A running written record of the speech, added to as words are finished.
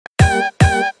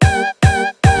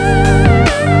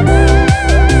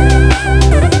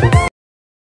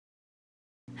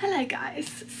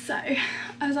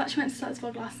actually meant to start this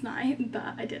vlog last night,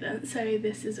 but I didn't, so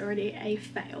this is already a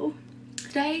fail.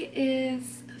 Today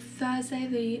is Thursday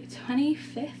the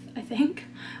 25th, I think,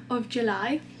 of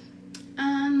July,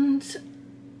 and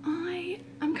I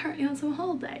am currently on some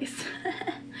holidays.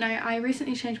 No, I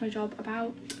recently changed my job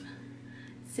about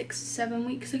 6-7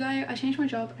 weeks ago. I changed my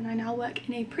job and I now work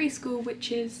in a preschool,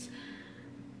 which is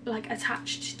like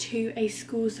attached to a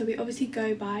school, so we obviously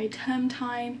go by term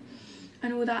time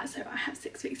and all that, so I have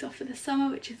 6 weeks off for the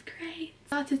summer, which is great.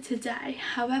 Started today,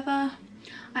 however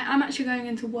I am actually going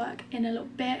into work in a little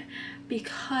bit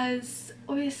because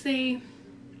obviously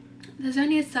there's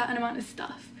only a certain amount of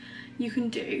stuff you can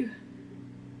do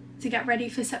to get ready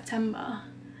for September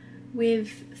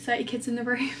with 30 kids in the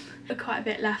room. Quite a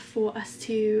bit left for us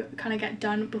to kind of get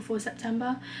done before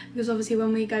September, because obviously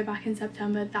when we go back in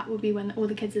September that will be when all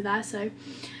the kids are there, so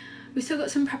we've still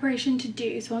got some preparation to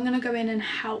do. So I'm going to go in and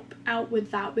help out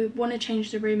with that. We want to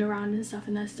change the room around and stuff,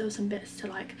 and there's still some bits to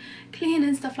like clean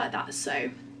and stuff like that,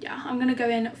 so yeah, I'm going to go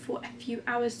in for a few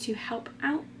hours to help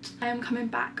out. I am coming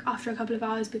back after a couple of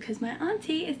hours because my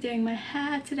auntie is doing my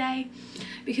hair today,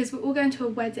 because we're all going to a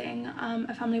wedding,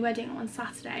 a family wedding on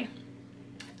Saturday,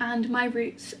 and my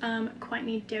roots quite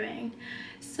need doing.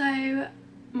 So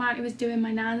my auntie was doing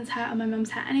my nan's hair and my mum's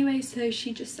hair anyway, so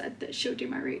she just said that she'll do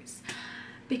my roots.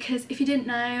 Because if you didn't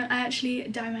know, I actually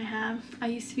dye my hair. I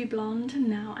used to be blonde and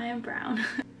now I am brown.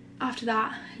 After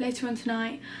that, later on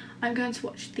tonight, I'm going to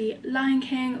watch The Lion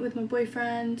King with my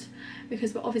boyfriend,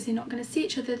 because we're obviously not going to see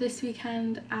each other this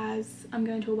weekend as I'm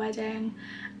going to a wedding,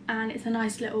 and it's a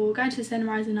nice little, going to the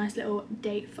cinema is a nice little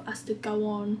date for us to go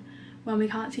on when we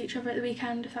can't see each other at the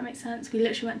weekend, if that makes sense. We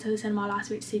literally went to the cinema last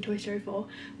week to see Toy Story 4,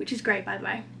 which is great by the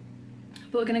way.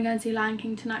 But we're going to go and see Lion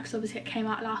King tonight because obviously it came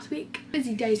out last week.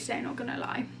 Busy day today, not gonna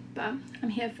lie, but I'm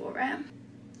here for it.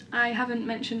 I haven't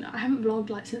vlogged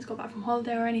like since I got back from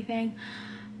holiday or anything.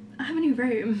 I have a new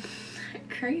room.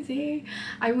 Crazy.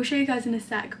 I will show you guys in a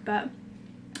sec, but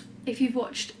if you've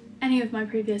watched any of my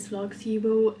previous vlogs, you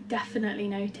will definitely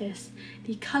notice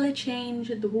the colour change.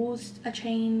 The walls are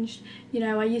changed. You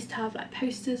know, I used to have like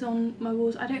posters on my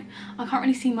walls. I can't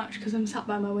really see much because I'm sat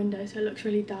by my window, so it looks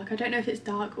really dark. I don't know if it's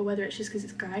dark or whether it's just because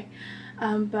it's grey,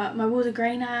 but my walls are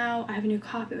grey now. I have a new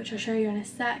carpet, which I'll show you in a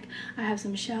sec. I have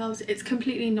some shelves. It's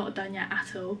completely not done yet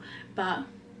at all, but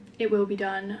it will be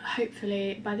done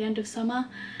hopefully by the end of summer.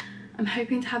 I'm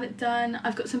hoping to have it done.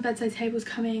 I've got some bedside tables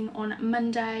coming on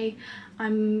Monday.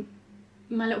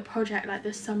 My little project like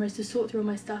this summer is to sort through all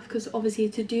my stuff, because obviously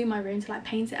to do my room, to like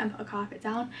paint it and put a carpet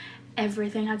down,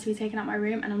 everything had to be taken out my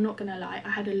room, and I'm not gonna lie, I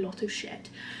had a lot of shit.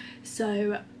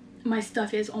 So my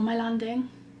stuff is on my landing,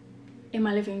 in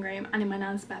my living room, and in my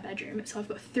nan's spare bedroom. So I've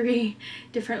got 3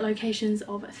 different locations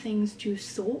of things to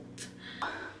sort.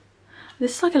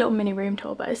 This is like a little mini room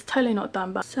tour, but it's totally not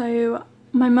done. But so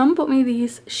my mum bought me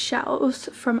these shelves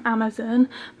from Amazon.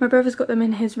 My brother's got them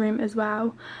in his room as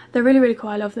well. They're really, really cool.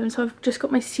 I love them. So I've just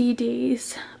got my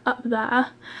CDs up there.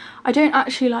 I don't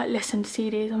actually like listen to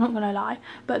CDs, I'm not gonna lie,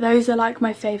 but those are like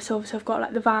my fave. So I've got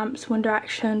like the Vamps, One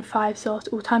Direction, Five Sauce,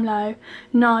 All Time Low,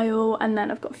 Niall, and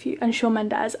then I've got a few, and Shawn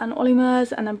Mendes and Ollie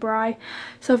Murs, and then Bry.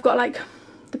 So I've got like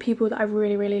the people that I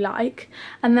really, really like.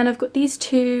 And then I've got these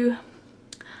 2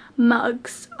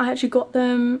 mugs. I actually got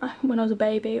them when I was a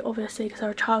baby, obviously, because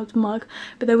they're a child's mug,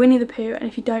 but they're Winnie the Pooh, and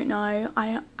if you don't know,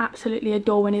 I absolutely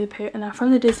adore Winnie the Pooh, and they're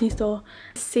from the Disney store.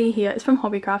 See here, it's from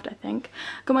Hobbycraft, I think.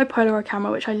 Got my Polaroid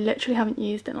camera, which I literally haven't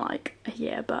used in like a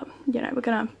year, but you know, we're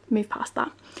gonna move past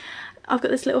that. I've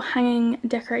got this little hanging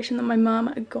decoration that my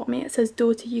mum got me. It says,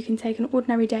 "Daughter, you can take an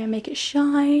ordinary day and make it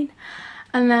shine."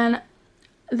 And then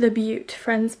the Beaut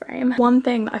Friends frame. One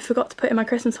thing that I forgot to put in my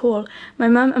Christmas haul, my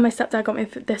mum and my stepdad got me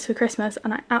this for Christmas,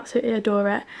 and I absolutely adore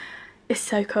it. It's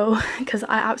so cool because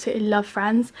I absolutely love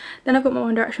Friends. Then I've got my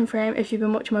One Direction frame. If you've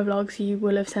been watching my vlogs, you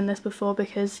will have seen this before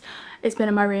because it's been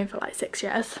in my room for like 6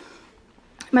 years.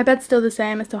 My bed's still the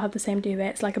same. I still have the same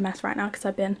duvet. It's like a mess right now because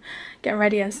I've been getting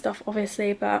ready and stuff,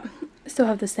 obviously, but I still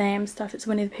have the same stuff. It's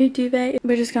Winnie the Pooh duvet.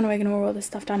 We're just going to ignore all this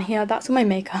stuff down here. That's all my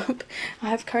makeup.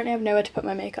 I currently have nowhere to put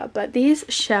my makeup, but these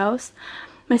shelves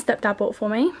my stepdad bought for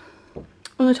me.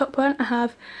 On the top one I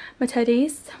have my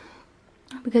teddies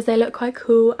because they look quite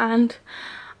cool, and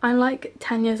I'm like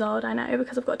 10 years old, I know,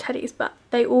 because I've got teddies, but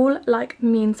they all like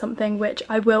mean something, which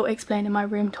I will explain in my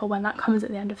room tour when that comes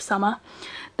at the end of summer.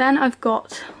 Then I've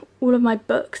got all of my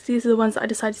books. These are the ones that I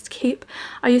decided to keep.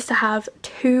 I used to have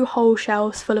 2 whole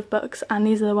shelves full of books, and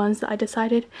these are the ones that I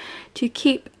decided to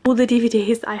keep. All the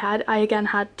DVDs that I again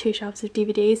had 2 shelves of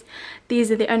DVDs.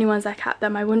 These are the only ones I kept. They're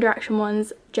my One Direction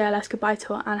ones, JLS Goodbye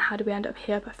Tour and How Did We End Up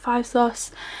Here by 5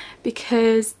 Sauce,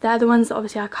 because they're the ones that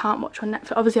obviously I can't watch on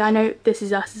Netflix. Obviously I know This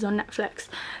Is Us is on Netflix,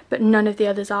 but none of the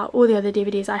others are. All the other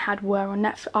DVDs I had are on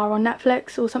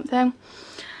Netflix or something.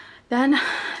 Then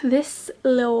this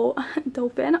little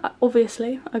dolphin,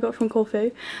 obviously I got from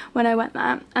Corfu when I went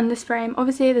there, and this frame,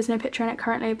 obviously there's no picture in it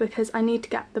currently because I need to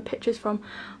get the pictures from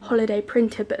holiday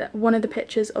printed, but one of the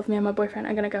pictures of me and my boyfriend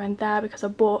are going to go in there because I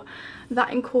bought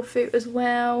that in Corfu as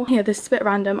well. Yeah, this is a bit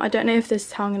random. I don't know if this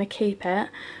is how I'm going to keep it,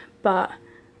 but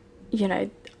you know,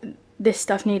 this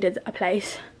stuff needed a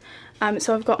place.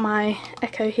 So I've got my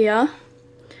Echo here,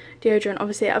 deodorant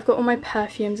obviously, I've got all my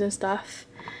perfumes and stuff,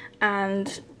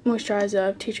 and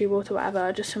moisturiser, tea tree water,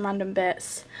 whatever, just some random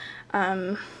bits,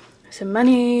 some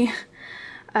money,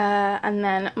 and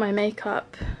then my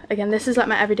makeup. Again, this is like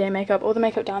my everyday makeup. All the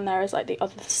makeup down there is like the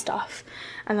other stuff,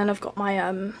 and then I've got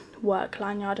my work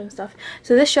lanyard and stuff.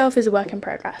 So this shelf is a work in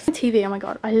progress. TV, oh my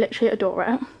god, I literally adore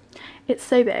it. It's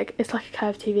so big. It's like a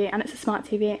curved TV, and it's a smart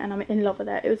TV, and I'm in love with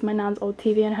it. It was my nan's old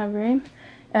TV in her room,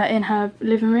 in her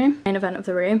living room. Main event of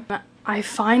the room. I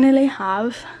finally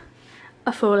have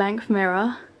a full-length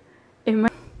mirror in my...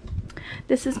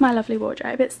 This is my lovely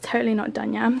wardrobe. It's totally not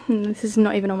done yet, and this is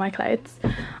not even all my clothes.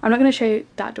 I'm not going to show you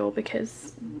that door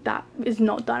because that is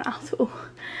not done at all,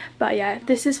 but yeah,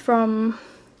 this is from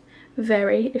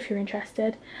Very, if you're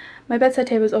interested. My bedside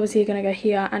table is obviously going to go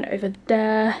here and over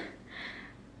there.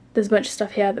 There's a bunch of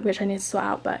stuff here which I need to sort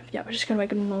out, but yeah, we're just going to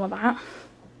ignore that.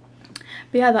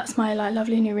 But yeah, that's my like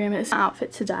lovely new room. It's my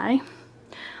outfit today.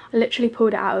 I literally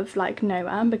pulled it out of like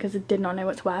nowhere because I did not know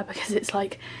what to wear because it's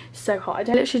like so hot.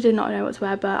 I literally did not know what to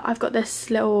wear, but I've got this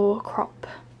little crop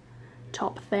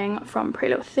top thing from Pretty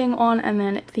Little Thing on, and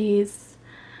then these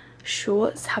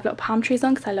shorts have little palm trees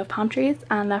on because I love palm trees,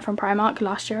 and they're from Primark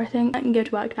last year I think. I can go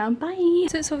to work now, bye!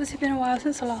 So it's obviously been a while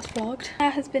since I last vlogged. My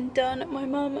hair has been done. My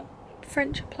mum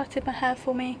French plaited my hair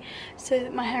for me so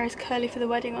that my hair is curly for the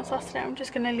wedding on Saturday. I'm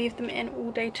just going to leave them in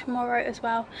all day tomorrow as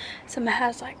well, so my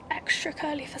hair's like extra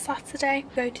curly for Saturday.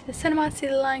 Go to the cinema to see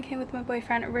The Lion King with my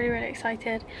boyfriend. I'm really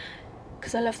excited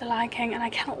because I love The Lion King and I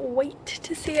cannot wait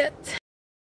to see it.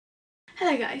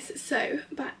 Hello guys, so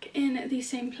back in the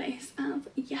same place as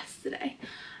yesterday.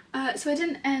 So I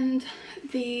didn't end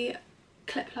the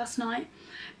clip last night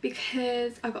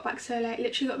because I got back so late.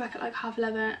 Literally got back at like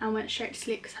 11:30 and went straight to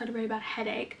sleep because I had a really bad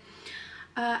headache.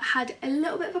 Had a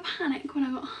little bit of a panic when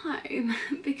I got home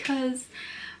because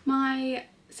my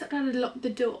stepdad had locked the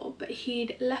door, but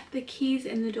he'd left the keys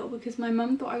in the door because my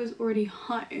mum thought I was already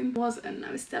home. I wasn't,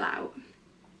 I was still out.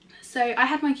 So I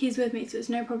had my keys with me, so it's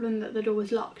no problem that the door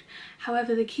was locked.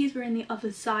 However, the keys were in the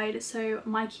other side, so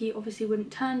my key obviously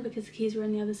wouldn't turn because the keys were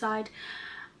in the other side.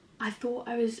 I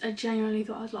genuinely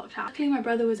thought I was locked out. Luckily my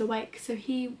brother was awake, so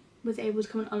he was able to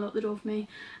come and unlock the door for me,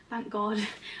 thank god.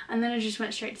 And then I just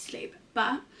went straight to sleep.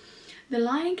 But The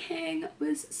Lion King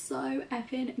was so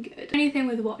effing good. The only thing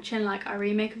with watching like a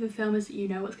remake of a film is that you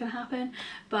know what's gonna happen,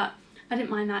 but I didn't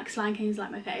mind that because Lion King is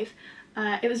like my fave.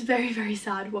 It was very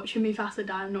sad watching Mufasa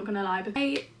die, I'm not gonna lie. But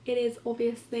it is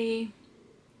obviously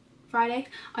Friday.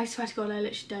 I swear to god I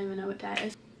literally don't even know what day it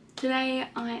is. Today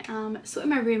I am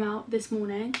sorting my room out this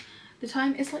morning. The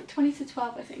time is like 20 to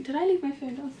 12 I think. Did I leave my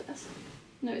phone downstairs?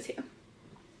 No, it's here.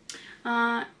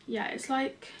 Yeah, it's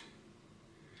like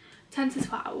 10 to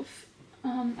 12.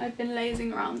 I've been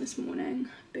lazing around this morning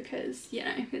because, you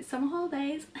know, it's summer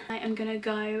holidays. I am gonna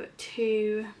go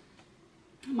to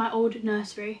my old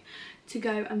nursery to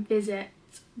go and visit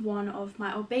one of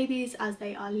my old babies as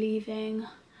they are leaving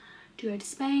to go to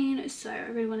Spain, so I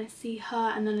really want to see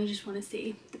her, and then I just want to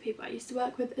see the people I used to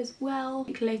work with as well.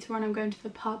 Later on I'm going to the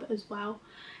pub as well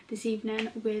this evening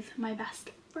with my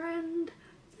best friend.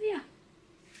 So yeah,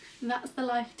 that's the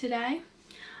life today.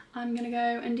 I'm gonna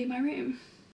go and do my room.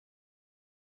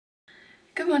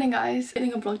 Good morning guys. I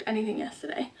don't think I vlogged anything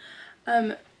yesterday,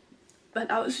 but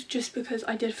that was just because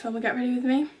I did film a get ready with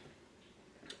me,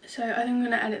 so I think I'm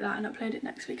gonna edit that and upload it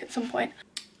next week at some point.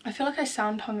 I feel like I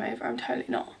sound hungover. I'm totally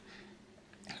not.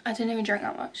 I didn't even drink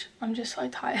that much. I'm just so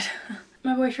tired.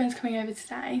 My boyfriend's coming over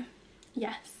today.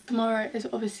 Yes. Tomorrow is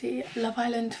obviously Love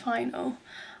Island final.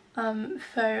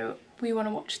 So we want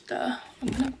to watch the... I'm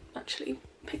gonna actually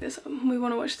pick this up. We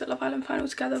want to watch the Love Island final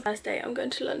together. Thursday I'm going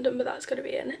to London, but that's going to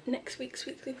be in next week's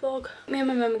weekly vlog. Me and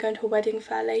my mum are going to a wedding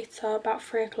fair later, about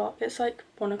 3 o'clock. It's like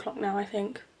 1 o'clock now I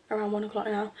think. around 1 o'clock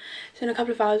now, so in a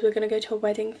couple of hours we're going to go to a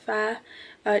wedding fair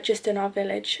just in our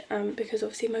village, because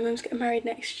obviously my mum's getting married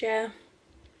next year.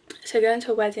 So going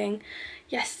to a wedding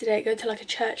yesterday, going to like a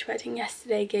church wedding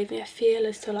yesterday, gave me a feel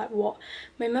as to like what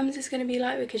my mum's is going to be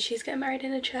like, because she's getting married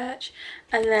in a church,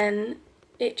 and then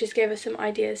it just gave us some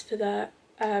ideas for the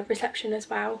reception as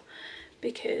well,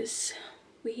 because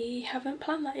we haven't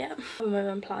planned that yet. My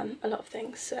mum plan a lot of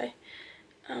things, so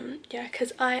yeah,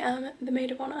 because I am the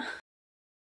maid of honour.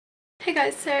 Hey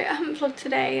guys, so I haven't vlogged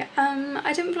today.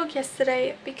 I didn't vlog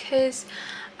yesterday because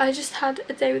I just had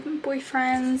a day with my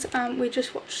boyfriends. We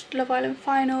just watched Love Island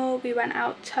final, we went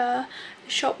out to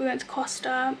the shop, we went to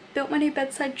Costa, built my new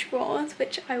bedside drawers,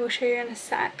 which I will show you in a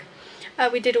sec.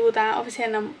 We did all that obviously,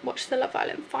 and then watched the Love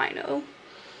Island final.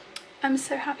 I'm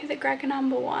so happy that Greg and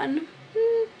Amber won.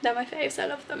 They're my faves, I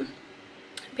love them.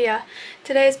 But yeah,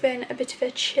 today has been a bit of a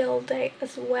chill day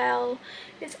as well.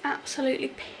 It's absolutely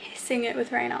pissing it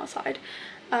with rain outside,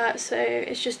 so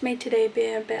it's just made today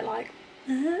be a bit like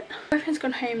my boyfriend's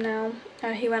gone home now.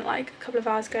 He went like a couple of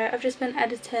hours ago. I've just been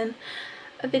editing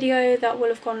a video that will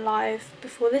have gone live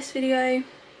before this video.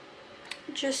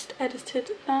 Just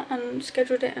edited that and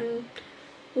scheduled it and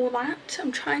all that.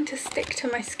 I'm trying to stick to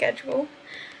my schedule.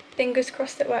 Fingers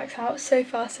crossed it works out. So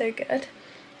far so good.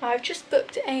 I've just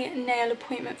booked a nail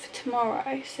appointment for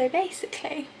tomorrow. So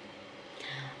basically,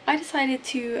 I decided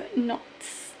to not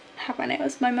have my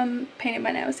nails. My mum painted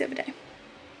my nails the other day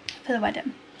for the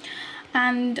wedding.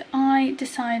 And I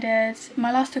decided,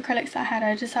 my last acrylics that I had,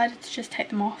 I decided to just take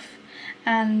them off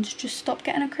and just stop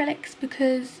getting acrylics,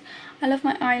 because I love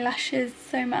my eyelashes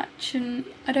so much and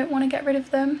I don't want to get rid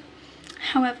of them.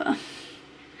 However,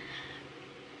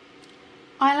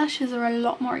 eyelashes are a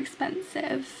lot more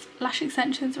expensive, lash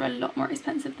extensions are a lot more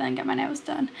expensive than get my nails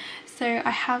done. So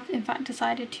I have in fact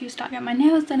decided to start getting my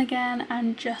nails done again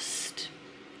and just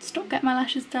stop getting my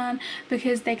lashes done,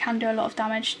 because they can do a lot of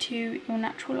damage to your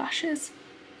natural lashes.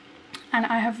 And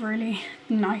I have really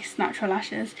nice natural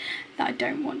lashes that I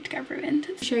don't want to get ruined.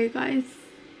 I'll show you guys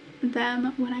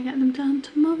them when I get them done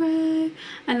tomorrow.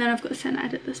 And then I've got to send and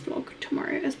edit this vlog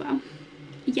tomorrow as well.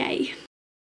 Yay.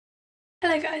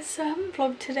 Hello guys, so I haven't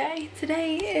vlogged today.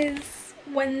 Today is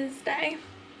Wednesday.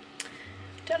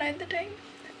 Don't know the date.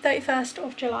 31st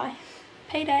of July.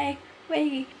 Payday.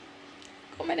 Wait.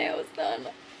 Got my nails done.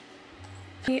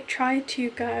 I tried to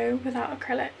go without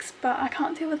acrylics, but I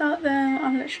can't do without them.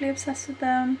 I'm literally obsessed with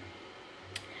them.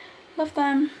 Love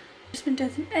them. Just been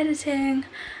doing some editing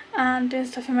and doing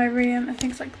stuff in my room and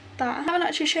things like that. I haven't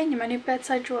actually shown you my new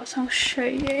bedside drawers, so I'll show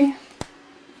you.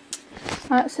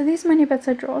 So these are my new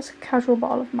bedside drawers. Casual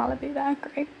bottle of Malibu there,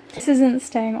 great. This isn't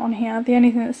staying on here. The only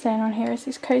thing that's staying on here is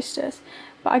these coasters.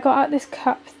 But I got out this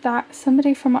cup that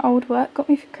somebody from my old work got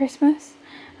me for Christmas.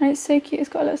 And it's so cute. It's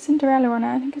got a little Cinderella on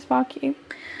it. I think it's far cute.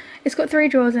 It's got 3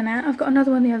 drawers in it. I've got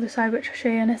another one on the other side, which I'll show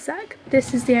you in a sec.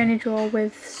 This is the only drawer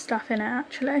with stuff in it,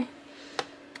 actually.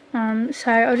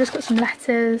 So I've just got some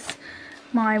letters,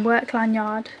 my work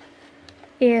lanyard,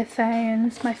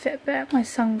 earphones, my Fitbit, my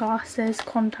sunglasses,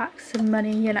 contacts and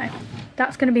money, you know.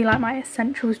 That's going to be like my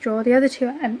essentials drawer. The other 2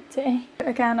 are empty.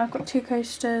 Again, I've got 2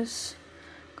 coasters.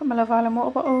 Got my Love Island water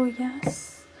bottle,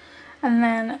 yes. And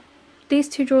then these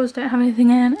 2 drawers don't have anything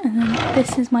in, and then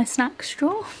this is my snacks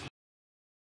drawer.